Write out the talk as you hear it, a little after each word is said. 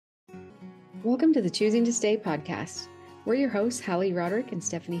Welcome to the Choosing to Stay podcast. We're your hosts, Hallie Roderick and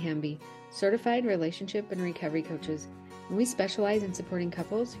Stephanie Hamby, certified relationship and recovery coaches, and we specialize in supporting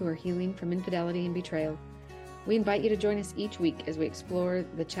couples who are healing from infidelity and betrayal. We invite you to join us each week as we explore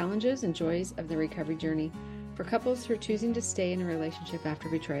the challenges and joys of the recovery journey for couples who are choosing to stay in a relationship after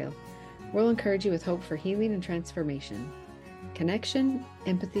betrayal. We'll encourage you with hope for healing and transformation. Connection,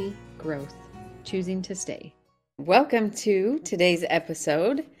 empathy, growth. Choosing to stay. Welcome to today's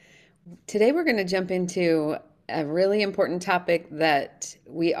episode. Today we're going to jump into a really important topic that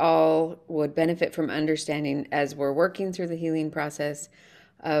we all would benefit from understanding as we're working through the healing process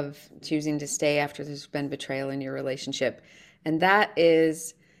of choosing to stay after there's been betrayal in your relationship. And that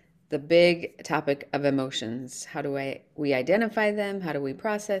is the big topic of emotions. How do we identify them? How do we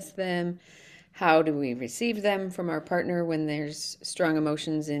process them? How do we receive them from our partner when there's strong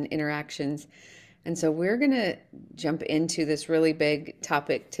emotions in interactions? And so we're going to jump into this really big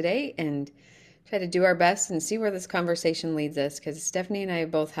topic today and try to do our best and see where this conversation leads us, because Stephanie and I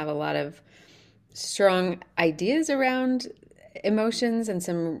both have a lot of strong ideas around emotions and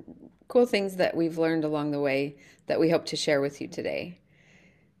some cool things that we've learned along the way that we hope to share with you today.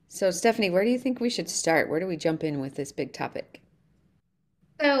 So Stephanie, where do you think we should start? Where do we jump in with this big topic?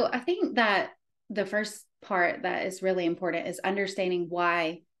 So I think that the first part that is really important is understanding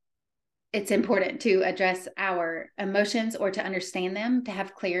why it's important to address our emotions or to understand them, to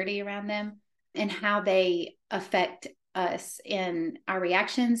have clarity around them and how they affect us in our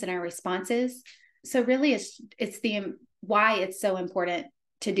reactions and our responses. So really it's the why it's so important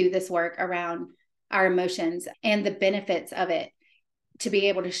to do this work around our emotions and the benefits of it, to be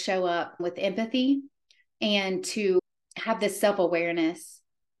able to show up with empathy and to have this self-awareness.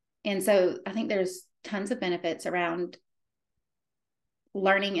 And so I think there's tons of benefits around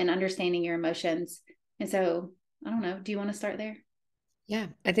learning and understanding your emotions. And so, I don't know, do you want to start there? Yeah,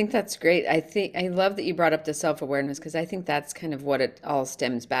 I think that's great. I love that you brought up the self-awareness, because I think that's kind of what it all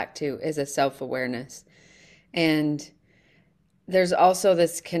stems back to, is a self-awareness. And there's also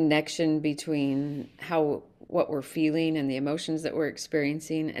this connection between how what we're feeling and the emotions that we're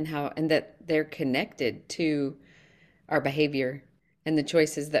experiencing, and that they're connected to our behavior and the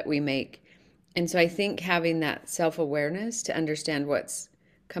choices that we make. And so I think having that self-awareness to understand what's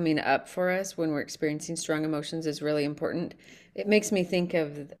coming up for us when we're experiencing strong emotions is really important. It makes me think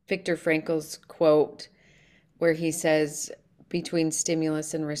of Viktor Frankl's quote where he says, between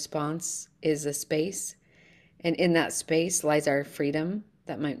stimulus and response is a space. And in that space lies our freedom.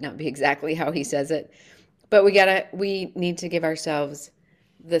 That might not be exactly how he says it, but we need to give ourselves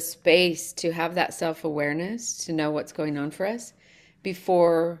the space to have that self-awareness, to know what's going on for us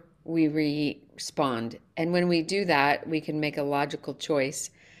before we respond. And when we do that, we can make a logical choice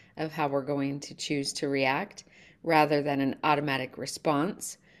of how we're going to choose to react rather than an automatic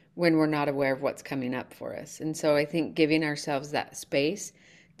response when we're not aware of what's coming up for us. And so I think giving ourselves that space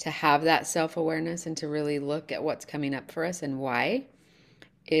to have that self-awareness and to really look at what's coming up for us and why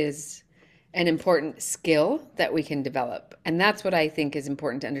is an important skill that we can develop. And that's what I think is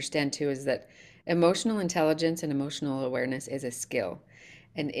important to understand too, is that emotional intelligence and emotional awareness is a skill.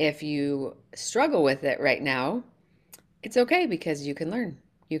 And if you struggle with it right now, it's okay, because you can learn.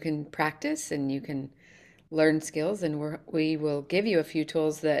 You can practice and you can learn skills, and we will give you a few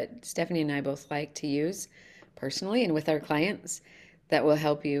tools that Stephanie and I both like to use personally and with our clients that will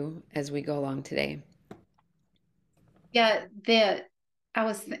help you as we go along today. Yeah,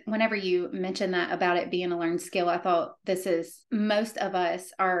 whenever you mentioned that about it being a learned skill, I thought this is most of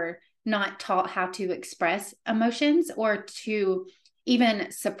us are not taught how to express emotions or to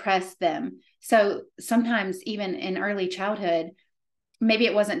even suppress them. So sometimes, even in early childhood, maybe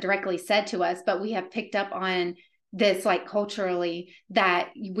it wasn't directly said to us, but we have picked up on this, like culturally, that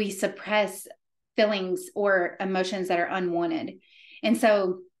we suppress feelings or emotions that are unwanted. And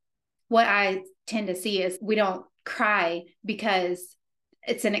so what I tend to see is we don't cry because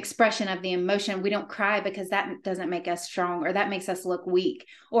it's an expression of the emotion. We don't cry because that doesn't make us strong or that makes us look weak,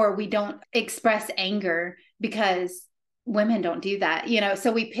 or we don't express anger because women don't do that,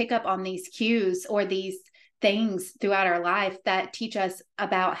 so we pick up on these cues or these things throughout our life that teach us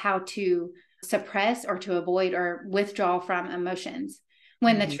about how to suppress or to avoid or withdraw from emotions,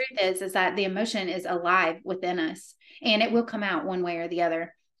 when the Mhm. truth is that the emotion is alive within us and it will come out one way or the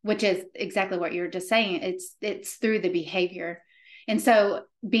other, which is exactly what you're just saying. It's through the behavior. And so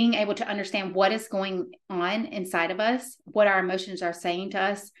being able to understand what is going on inside of us, what our emotions are saying to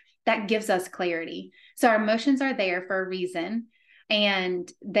us, that gives us clarity. So our emotions are there for a reason,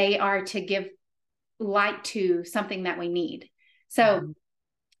 and they are to give light to something that we need. So Mhm.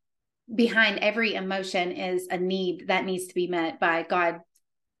 behind every emotion is a need that needs to be met by God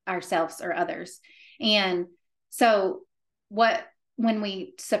ourselves or others. And so what when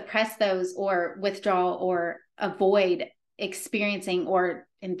we suppress those or withdraw or avoid experiencing or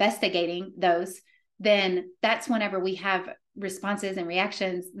investigating those, then that's whenever we have responses and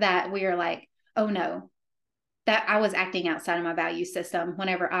reactions that we are like, oh no, that I was acting outside of my value system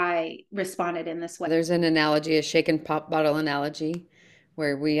whenever I responded in this way. There's an analogy, a shaken pop bottle analogy,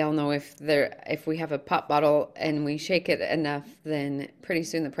 where we all know if we have a pop bottle and we shake it enough, then pretty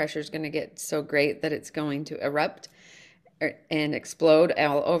soon the pressure is going to get so great that it's going to erupt and explode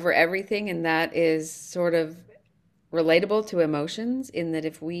all over everything. And that is sort of relatable to emotions in that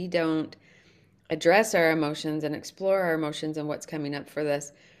if we don't address our emotions and explore our emotions and what's coming up for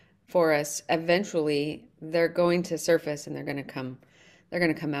us, eventually they're going to surface and they're going to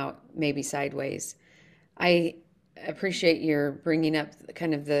come out maybe sideways. I appreciate your bringing up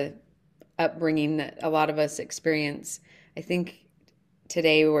kind of the upbringing that a lot of us experience. I think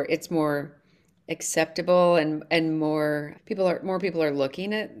today where it's more acceptable and more people are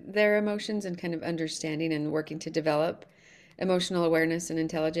looking at their emotions and kind of understanding and working to develop emotional awareness and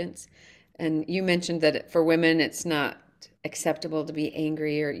intelligence. And you mentioned that for women it's not acceptable to be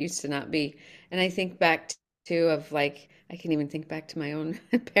angry, or it used to not be. And I think back to of like I can even think back to my own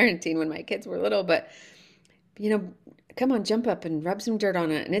parenting when my kids were little, but you know, come on, jump up and rub some dirt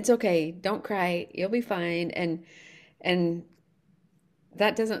on it and it's okay. Don't cry. You'll be fine. And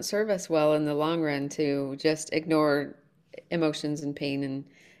that doesn't serve us well in the long run to just ignore emotions and pain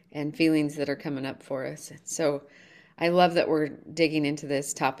and feelings that are coming up for us. So I love that we're digging into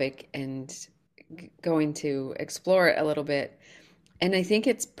this topic and going to explore it a little bit. And I think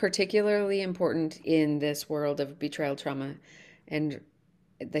it's particularly important in this world of betrayal trauma and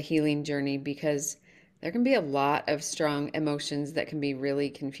the healing journey because there can be a lot of strong emotions that can be really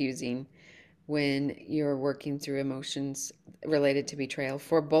confusing when you're working through emotions related to betrayal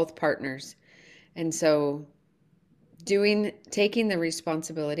for both partners. And so taking the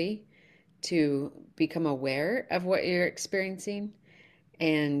responsibility to become aware of what you're experiencing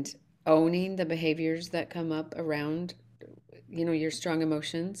and owning the behaviors that come up around, your strong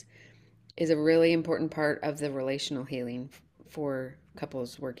emotions is a really important part of the relational healing for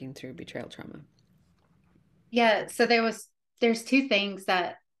couples working through betrayal trauma. Yeah, so there's two things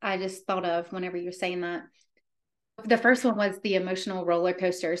that I just thought of whenever you're saying that. The first one was the emotional roller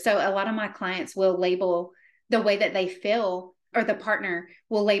coaster. So a lot of my clients will label the way that they feel, or the partner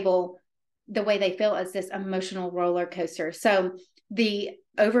will label the way they feel as this emotional roller coaster. So the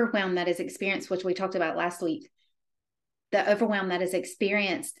overwhelm that is experienced, which we talked about last week, the overwhelm that is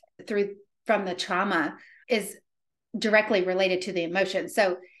experienced through from the trauma is directly related to the emotion.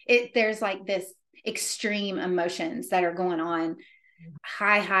 So there's like this extreme emotions that are going on,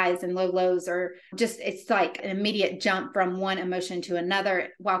 high highs and low lows, or just it's like an immediate jump from one emotion to another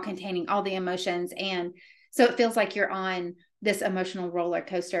while containing all the emotions. And so it feels like you're on this emotional roller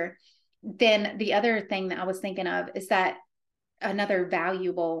coaster. Then the other thing that I was thinking of is that another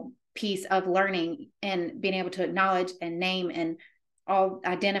valuable piece of learning and being able to acknowledge and name and all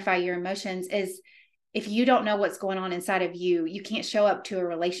identify your emotions is, if you don't know what's going on inside of you, you can't show up to a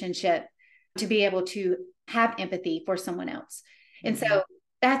relationship to be able to have empathy for someone else. And so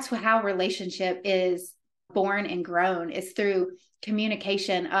that's how relationship is born and grown, is through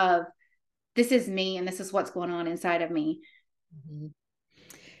communication of, this is me and this is what's going on inside of me. Mm-hmm.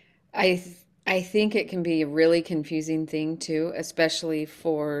 I think it can be a really confusing thing too, especially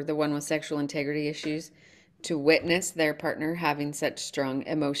for the one with sexual integrity issues, to witness their partner having such strong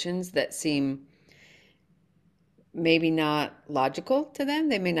emotions that seem maybe not logical to them.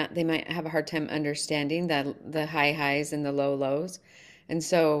 They might have a hard time understanding the high highs and the low lows. And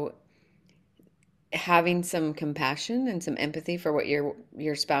so having some compassion and some empathy for what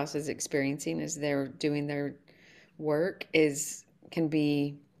your spouse is experiencing as they're doing their work is can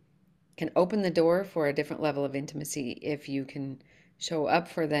open the door for a different level of intimacy if you can show up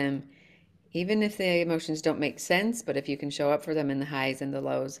for them, even if the emotions don't make sense. But if you can show up for them in the highs and the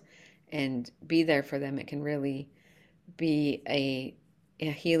lows and be there for them, it can really be a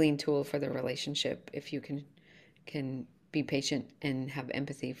healing tool for the relationship if you can be patient and have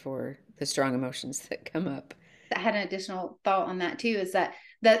empathy for the strong emotions that come up. I had an additional thought on that too, is that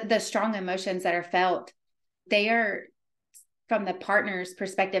the strong emotions that are felt, they are, from the partner's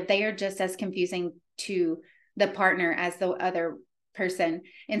perspective, they are just as confusing to the partner as the other person.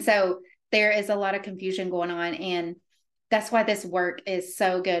 And so there is a lot of confusion going on. And that's why this work is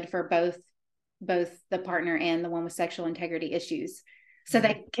so good for both the partner and the one with sexual integrity issues. So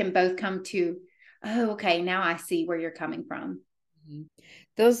they can both come to, oh, okay, now I see where you're coming from.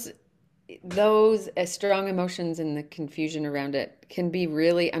 Those those strong emotions and the confusion around it can be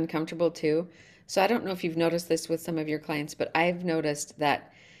really uncomfortable too. So I don't know if you've noticed this with some of your clients, but I've noticed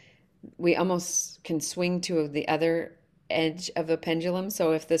that we almost can swing to the other edge of a pendulum.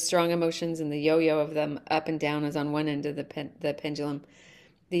 So if the strong emotions and the yo-yo of them up and down is on one end of the pendulum,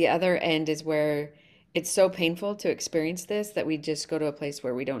 the other end is where it's so painful to experience this that we just go to a place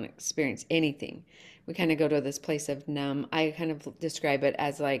where we don't experience anything. We kind of go to this place of numb. I kind of describe it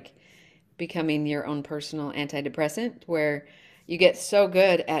as like becoming your own personal antidepressant, where you get so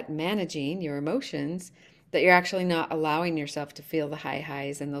good at managing your emotions that you're actually not allowing yourself to feel the high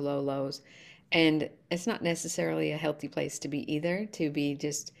highs and the low lows. And it's not necessarily a healthy place to be either, to be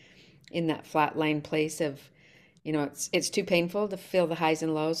just in that flatline place of, it's too painful to feel the highs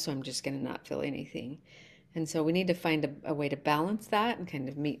and lows, so I'm just going to not feel anything. And so we need to find a way to balance that and kind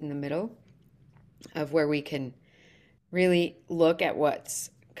of meet in the middle of where we can really look at what's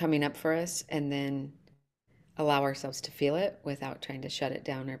coming up for us and then allow ourselves to feel it without trying to shut it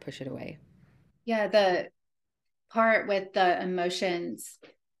down or push it away. Yeah, the part with the emotions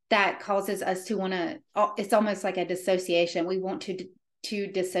that causes us to want to, it's almost like a dissociation. We want to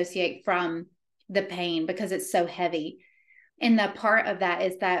dissociate from the pain because it's so heavy. And the part of that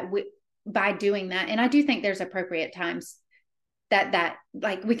is that by doing that, and I do think there's appropriate times that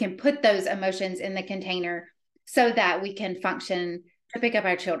like we can put those emotions in the container so that we can function to pick up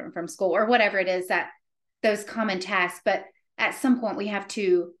our children from school or whatever it is, that those common tasks. But at some point we have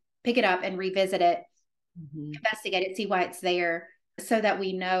to pick it up and revisit it, Mm-hmm. investigate it, see why it's there, so that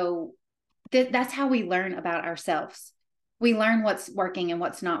we know that that's how we learn about ourselves. We learn what's working and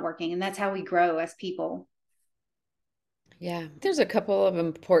what's not working, and that's how we grow as people. Yeah, there's a couple of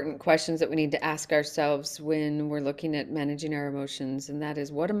important questions that we need to ask ourselves when we're looking at managing our emotions, and that is,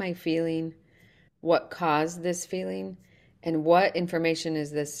 what am I feeling? What caused this feeling? And what information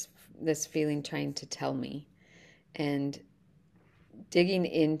is this feeling trying to tell me? And digging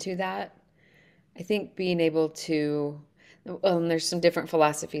into that, I think being able to, well, and there's some different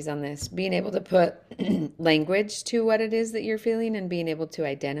philosophies on this, being able to put language to what it is that you're feeling and being able to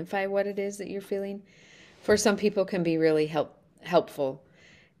identify what it is that you're feeling for some people can be really helpful.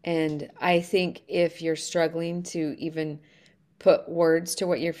 And I think if you're struggling to even put words to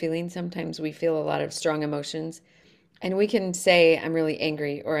what you're feeling, sometimes we feel a lot of strong emotions and we can say, I'm really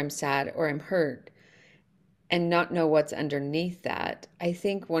angry or I'm sad or I'm hurt and not know what's underneath that. I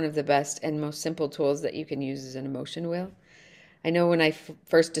think one of the best and most simple tools that you can use is an emotion wheel. I know when I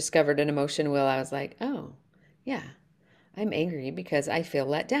first discovered an emotion wheel, I was like, oh, yeah, I'm angry because I feel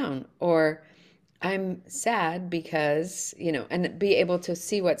let down, or I'm sad because, and be able to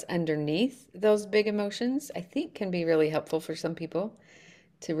see what's underneath those big emotions, I think can be really helpful for some people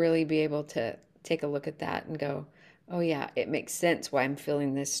to really be able to take a look at that and go, oh, yeah, it makes sense why I'm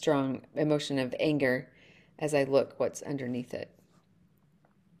feeling this strong emotion of anger as I look what's underneath it.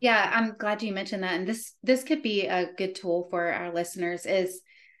 Yeah, I'm glad you mentioned that. And this could be a good tool for our listeners is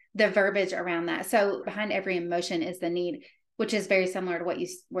the verbiage around that. So behind every emotion is the need, which is very similar to what you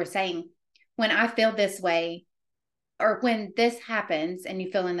were saying. When I feel this way, or when this happens and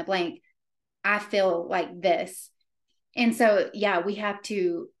you fill in the blank, I feel like this. And so, yeah, we have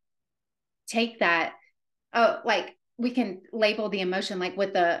to take that. Oh, like we can label the emotion like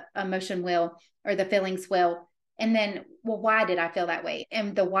with the emotion wheel or the feelings wheel. And then, well, why did I feel that way?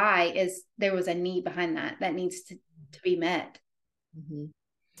 And the why is there was a need behind that needs to be met. Mhm.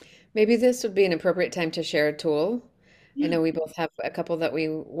 Maybe this would be an appropriate time to share a tool. I Yeah. know we both have a couple that we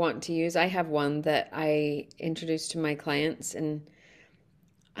want to use. I have one that I introduced to my clients, and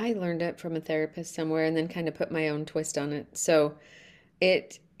I learned it from a therapist somewhere and then kind of put my own twist on it. So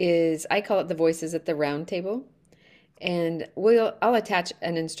it is, I call it the Voices at the Round Table. And I'll attach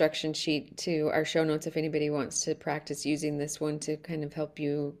an instruction sheet to our show notes if anybody wants to practice using this one to kind of help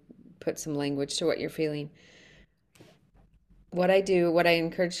you put some language to what you're feeling. What I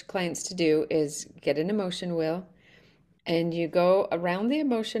encourage clients to do is get an emotion wheel and you go around the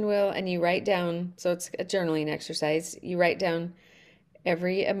emotion wheel and you write down, so it's a journaling exercise. You write down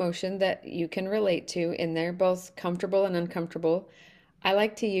every emotion that you can relate to in there, both comfortable and uncomfortable. I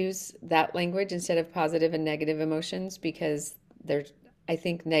like to use that language instead of positive and negative emotions because there's, I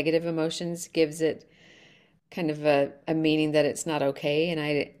think negative emotions gives it kind of a meaning that it's not okay. And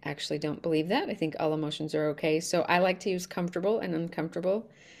I actually don't believe that. I think all emotions are okay. So I like to use comfortable and uncomfortable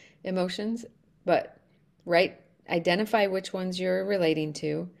emotions, but right, identify which ones you're relating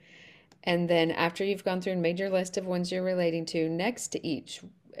to. And then after you've gone through and made your list of ones you're relating to, next to each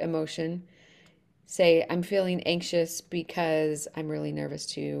emotion, say, I'm feeling anxious because I'm really nervous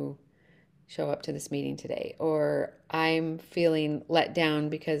to show up to this meeting today. Or I'm feeling let down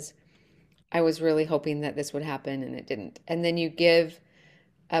because I was really hoping that this would happen and it didn't. And then you give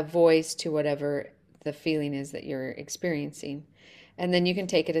a voice to whatever the feeling is that you're experiencing. And then you can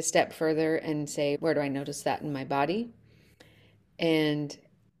take it a step further and say, where do I notice that in my body? And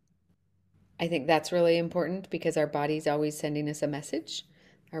I think that's really important because our body's always sending us a message.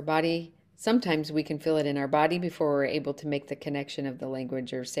 Our body, sometimes we can feel it in our body before we're able to make the connection of the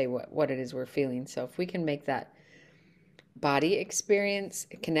language or say what it is we're feeling. So if we can make that body experience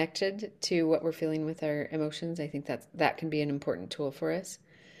connected to what we're feeling with our emotions, I think that can be an important tool for us.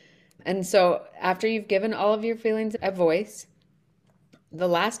 And so after you've given all of your feelings a voice, the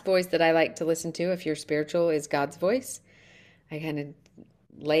last voice that I like to listen to, if you're spiritual, is God's voice. I kind of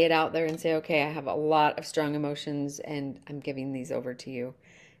lay it out there and say, okay, I have a lot of strong emotions and I'm giving these over to you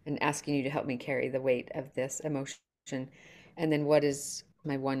and asking you to help me carry the weight of this emotion. And then what is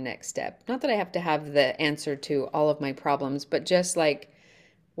my one next step? Not that I have to have the answer to all of my problems, but just like,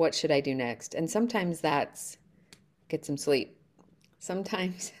 what should I do next? And sometimes that's get some sleep.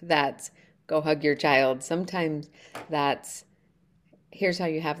 Sometimes that's go hug your child. Sometimes that's here's how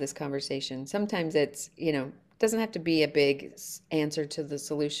you have this conversation. Sometimes it's, doesn't have to be a big answer to the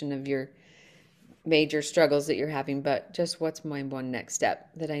solution of your major struggles that you're having, but just what's my one next step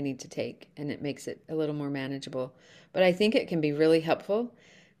that I need to take? And it makes it a little more manageable. But I think it can be really helpful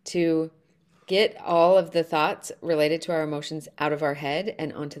to get all of the thoughts related to our emotions out of our head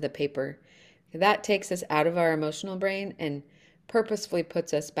and onto the paper. That takes us out of our emotional brain and purposefully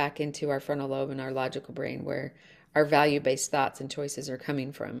puts us back into our frontal lobe and our logical brain where our value-based thoughts and choices are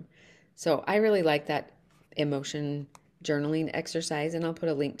coming from. So I really like that emotion journaling exercise, and I'll put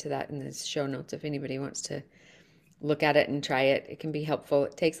a link to that in the show notes if anybody wants to look at it and try it. It can be helpful.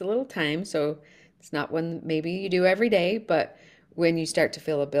 It takes a little time, so it's not one maybe you do every day, but when you start to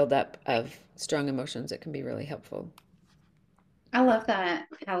feel a buildup of strong emotions, it can be really helpful. I love that,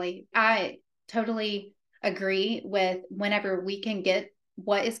 Hallie. I totally agree with whenever we can get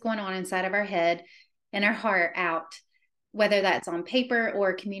what is going on inside of our head and our heart out, whether that's on paper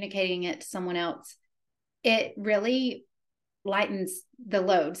or communicating it to someone else, it really lightens the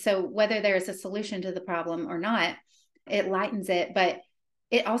load. So whether there's a solution to the problem or not, it lightens it, but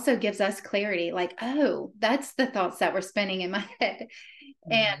it also gives us clarity like, oh, that's the thoughts that were spinning in my head.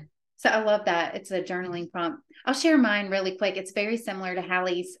 And Mhm. so I love that. It's a journaling prompt. I'll share mine really quick. It's very similar to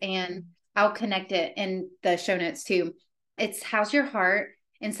Hallie's, and I'll connect it in the show notes too. It's how's your heart?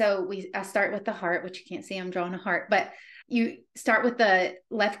 And so I start with the heart, which you can't see, I'm drawing a heart, but you start with the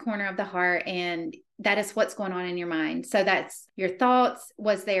left corner of the heart, and that is what's going on in your mind. So that's your thoughts.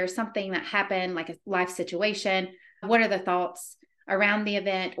 Was there something that happened, like a life situation? What are the thoughts around the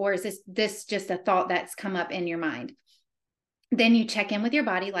event? Or is this just a thought that's come up in your mind? Then you check in with your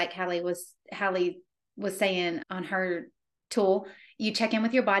body, like Hallie was saying on her tool. You check in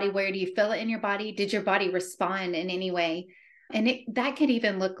with your body. Where do you feel it in your body? Did your body respond in any way? And that could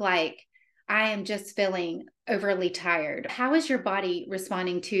even look like, I am just feeling overly tired. How is your body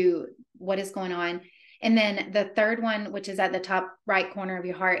responding to what is going on? And then the third one, which is at the top right corner of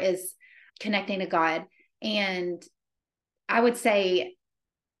your heart, is connecting to God. And I would say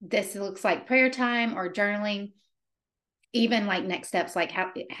this looks like prayer time or journaling, even like next steps, like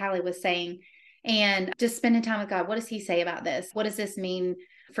how Hallie was saying, and just spending time with God. What does He say about this? What does this mean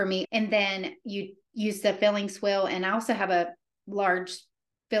for me? And then you use the feelings wheel. And I also have a large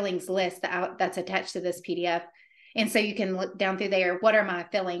feelings list that's attached to this PDF. And so you can look down through there. What are my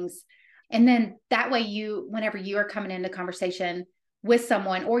feelings? And then that way, whenever you are coming into conversation with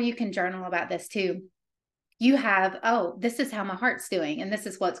someone, or you can journal about this too, you have, oh, this is how my heart's doing and this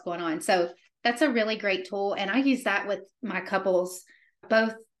is what's going on. So that's a really great tool. And I use that with my couples,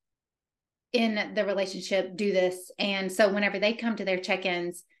 both in the relationship, do this. And so whenever they come to their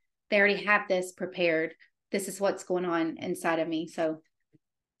check-ins, they already have this prepared. This is what's going on inside of me. So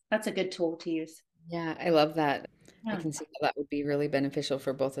that's a good tool to use. Yeah, I love that. I Yeah. can see how that would be really beneficial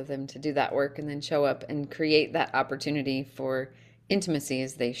for both of them to do that work and then show up and create that opportunity for intimacy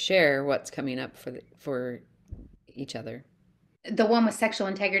as they share what's coming up for each other. The one with sexual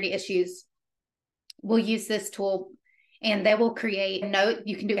integrity issues will use this tool, and they will create a note.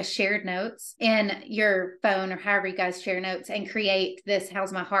 You can do a shared notes in your phone or however you guys share notes and create this,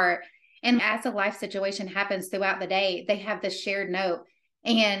 how's my heart? And as a life situation happens throughout the day, they have this shared note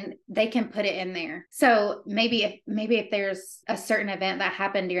and they can put it in there. So maybe if there's a certain event that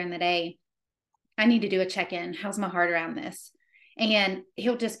happened during the day, I need to do a check-in. How's my heart around this? And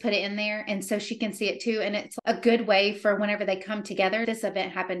he'll just put it in there. And so she can see it too. And it's a good way for whenever they come together. This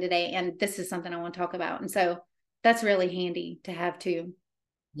event happened today, and this is something I want to talk about. And so that's really handy to have too.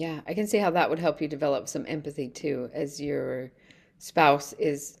 Yeah, I can see how that would help you develop some empathy too, as your spouse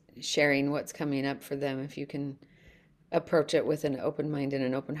is sharing what's coming up for them, if you can approach it with an open mind and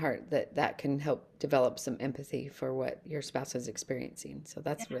an open heart, that can help develop some empathy for what your spouse is experiencing. So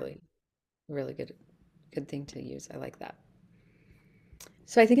that's really good thing to use. I like that.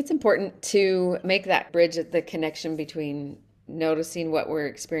 So I think it's important to make that bridge at the connection between noticing what we're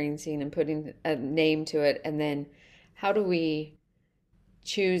experiencing and putting a name to it, and then how do we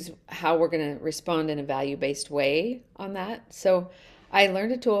choose how we're going to respond in a value-based way on that. So I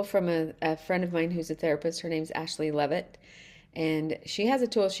learned a tool from a friend of mine who's a therapist. Her name's Ashley Levitt, and she has a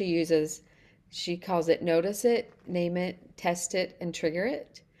tool she uses. She calls it notice it, name it, test it, and trigger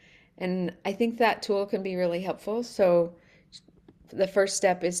it. And I think that tool can be really helpful. So the first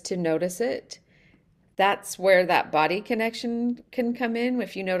step is to notice it. That's where that body connection can come in.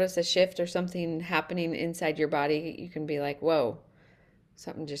 If you notice a shift or something happening inside your body, you can be like, whoa,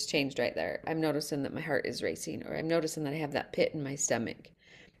 something just changed right there. I'm noticing that my heart is racing, or I'm noticing that I have that pit in my stomach.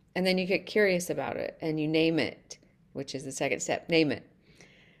 And then you get curious about it and you name it, which is the second step. Name it.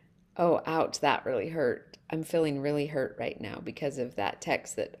 Oh, ouch, that really hurt. I'm feeling really hurt right now because of that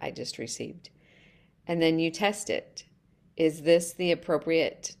text that I just received. And then you test it. Is this the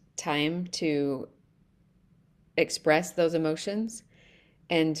appropriate time to express those emotions?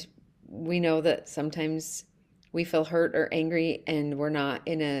 And we know that sometimes we feel hurt or angry and we're not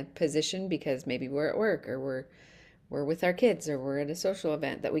in a position because maybe we're at work or we're with our kids or we're at a social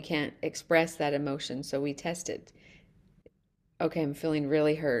event that we can't express that emotion. So we test it. Okay, I'm feeling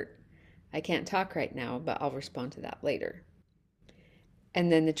really hurt. I can't talk right now, but I'll respond to that later.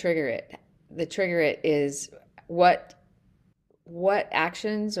 And then the trigger it. The trigger it is what what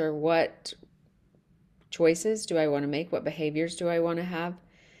actions or what choices do I want to make? What behaviors do I want to have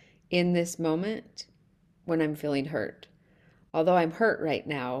in this moment when I'm feeling hurt? Although I'm hurt right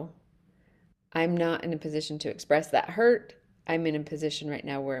now, I'm not in a position to express that hurt. I'm in a position right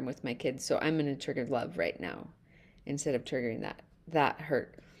now where I'm with my kids, so I'm going to trigger love right now instead of triggering that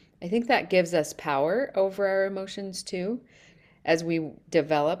hurt. I think that gives us power over our emotions too. As we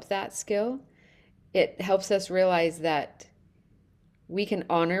develop that skill, it helps us realize that we can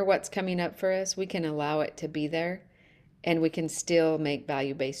honor what's coming up for us, we can allow it to be there, and we can still make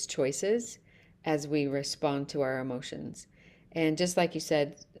value-based choices as we respond to our emotions. And just like you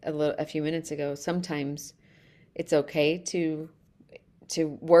said a few minutes ago, sometimes it's okay to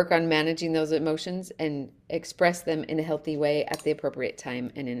work on managing those emotions and express them in a healthy way at the appropriate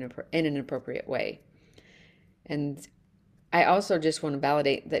time and in an appropriate way. And I also just want to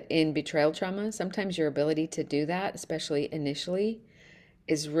validate that in betrayal trauma, sometimes your ability to do that, especially initially,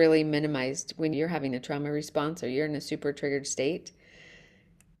 is really minimized when you're having a trauma response or you're in a super triggered state.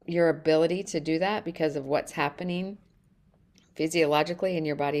 Your ability to do that because of what's happening physiologically in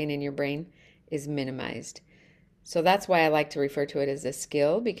your body and in your brain is minimized. So that's why I like to refer to it as a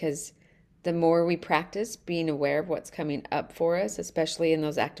skill, because the more we practice being aware of what's coming up for us, especially in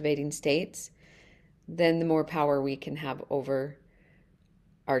those activating states, then the more power we can have over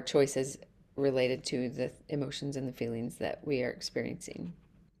our choices related to the emotions and the feelings that we are experiencing.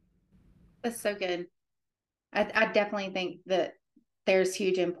 That's so good. I definitely think that there's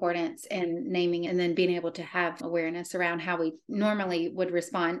huge importance in naming and then being able to have awareness around how we normally would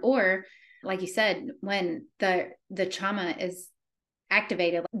respond. Or, like you said, when the trauma is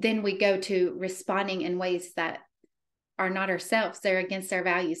activated, then we go to responding in ways that are not ourselves. They're against our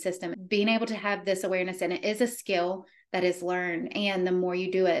value system. Being able to have this awareness, and it is a skill that is learned. And the more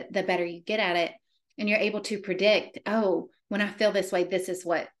you do it, the better you get at it. And you're able to predict, oh, when I feel this way, this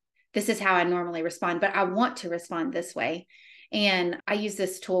is how I normally respond, but I want to respond this way. And I use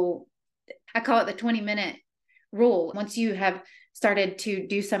this tool, I call it the 20-minute rule. Once you have started to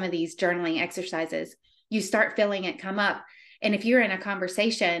do some of these journaling exercises, you start feeling it come up. And if you're in a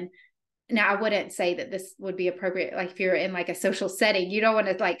conversation, now I wouldn't say that this would be appropriate. Like if you're in like a social setting, you don't want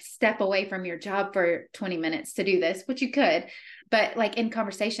to like step away from your job for 20 minutes to do this, which you could, but like in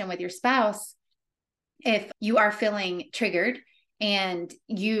conversation with your spouse, if you are feeling triggered and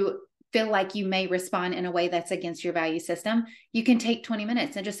you feel like you may respond in a way that's against your value system, you can take 20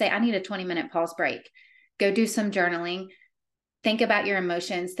 minutes and just say, I need a 20-minute pause break. Go do some journaling. Think about your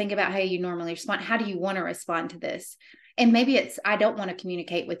emotions. Think about how you normally respond. How do you want to respond to this? And maybe it's, I don't want to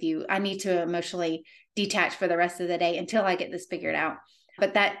communicate with you. I need to emotionally detach for the rest of the day until I get this figured out.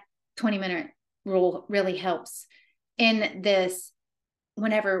 But that 20-minute rule really helps in this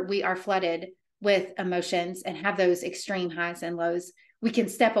whenever we are flooded with emotions and have those extreme highs and lows. We can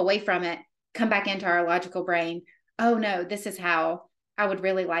step away from it, come back into our logical brain. Oh no, this is how I would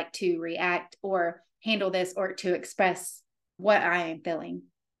really like to react or handle this or to express what I am feeling.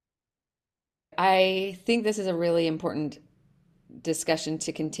 I think this is a really important discussion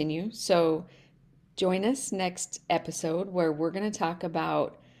to continue. So join us next episode where we're going to talk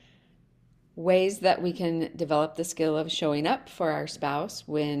about ways that we can develop the skill of showing up for our spouse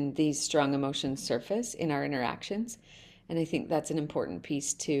when these strong emotions surface in our interactions. And I think that's an important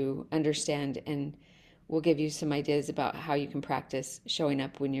piece to understand, and we'll give you some ideas about how you can practice showing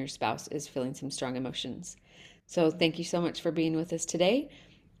up when your spouse is feeling some strong emotions. So thank you so much for being with us today.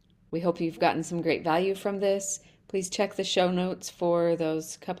 We hope you've gotten some great value from this. Please check the show notes for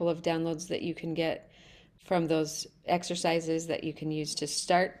those couple of downloads that you can get from those exercises that you can use to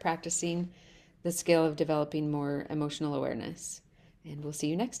start practicing the skill of developing more emotional awareness. And we'll see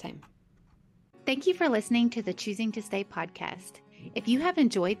you next time. Thank you for listening to the Choosing to Stay podcast. If you have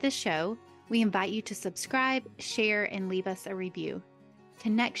enjoyed this show, we invite you to subscribe, share, and leave us a review.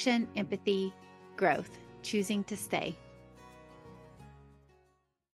 Connection, empathy, growth. Choosing to stay.